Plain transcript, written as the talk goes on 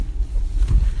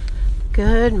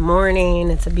Good morning.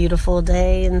 It's a beautiful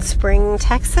day in Spring,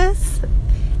 Texas.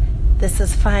 This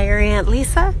is Fire Ant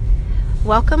Lisa.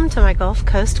 Welcome to my Gulf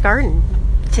Coast garden.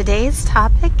 Today's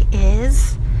topic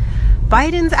is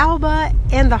Biden's Alba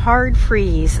and the hard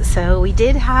freeze. So we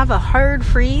did have a hard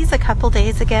freeze a couple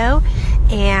days ago,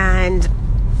 and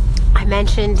I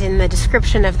mentioned in the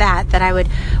description of that I would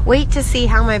wait to see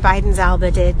how my Biden's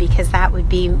Alba did, because that would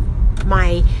be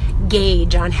my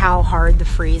gauge on how hard the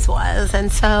freeze was.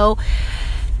 And so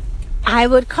I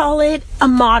would call it a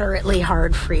moderately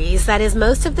hard freeze. That is,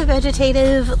 most of the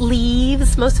vegetative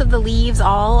leaves, most of the leaves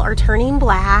all are turning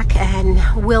black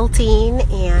and wilting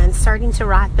and starting to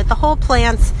rot, but the whole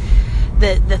plants,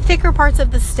 the thicker parts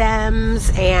of the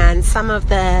stems and some of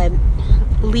the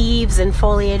leaves and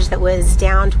foliage that was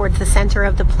down towards the center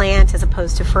of the plant as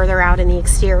opposed to further out in the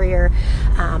exterior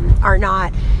are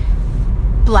not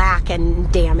black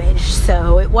and damaged.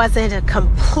 So it wasn't a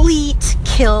complete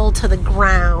kill to the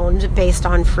ground based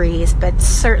on freeze, but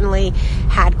certainly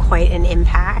had quite an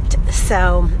impact.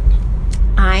 So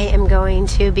I am going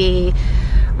to be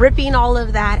ripping all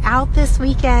of that out this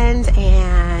weekend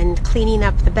and cleaning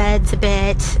up the beds a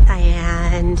bit.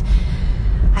 And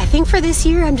I think for this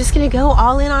year, I'm just going to go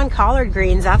all in on collard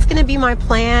greens. That's going to be my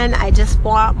plan. I just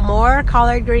want more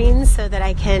collard greens so that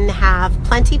I can have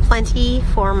plenty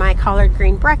for my collard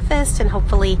green breakfast, and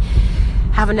hopefully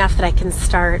have enough that I can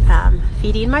start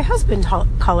feeding my husband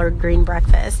collard green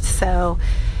breakfast. So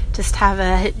just have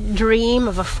a dream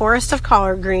of a forest of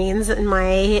collard greens in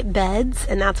my beds,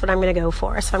 and that's what I'm going to go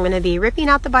for. So I'm going to be ripping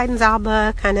out the Biden's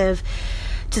Alba, kind of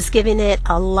just giving it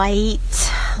a light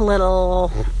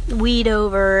little weed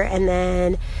over, and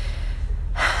then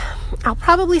I'll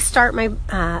probably start my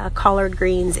collard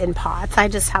greens in pots. I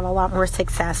just have a lot more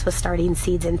success with starting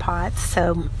seeds in pots,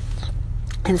 so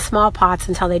in small pots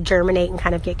until they germinate and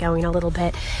kind of get going a little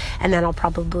bit, and then I'll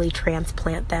probably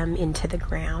transplant them into the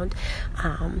ground.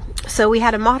 So we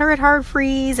had a moderate hard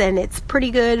freeze, and it's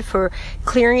pretty good for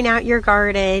clearing out your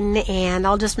garden. And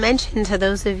I'll just mention to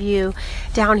those of you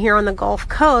down here on the Gulf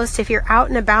Coast, if you're out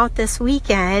and about this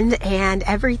weekend and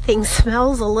everything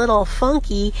smells a little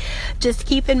funky, just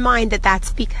keep in mind that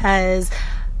that's because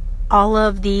all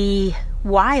of the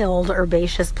wild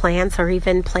herbaceous plants, or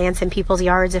even plants in people's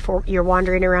yards, if you're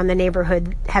wandering around the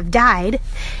neighborhood, have died.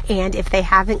 And if they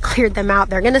haven't cleared them out,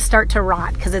 they're going to start to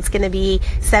rot, because it's going to be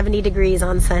 70 degrees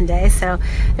on Sunday. So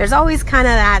there's always kind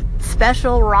of that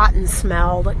special rotten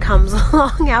smell that comes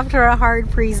along after a hard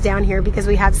freeze down here, because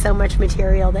we have so much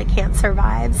material that can't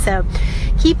survive. So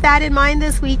keep that in mind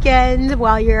this weekend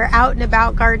while you're out and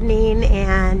about gardening,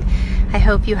 and I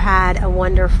hope you had a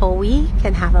wonderful week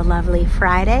and have a lovely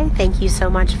Friday. Thank you so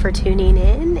much for tuning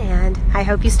in, and I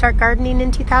hope you start gardening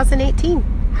in 2018.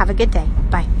 Have a good day.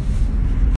 Bye.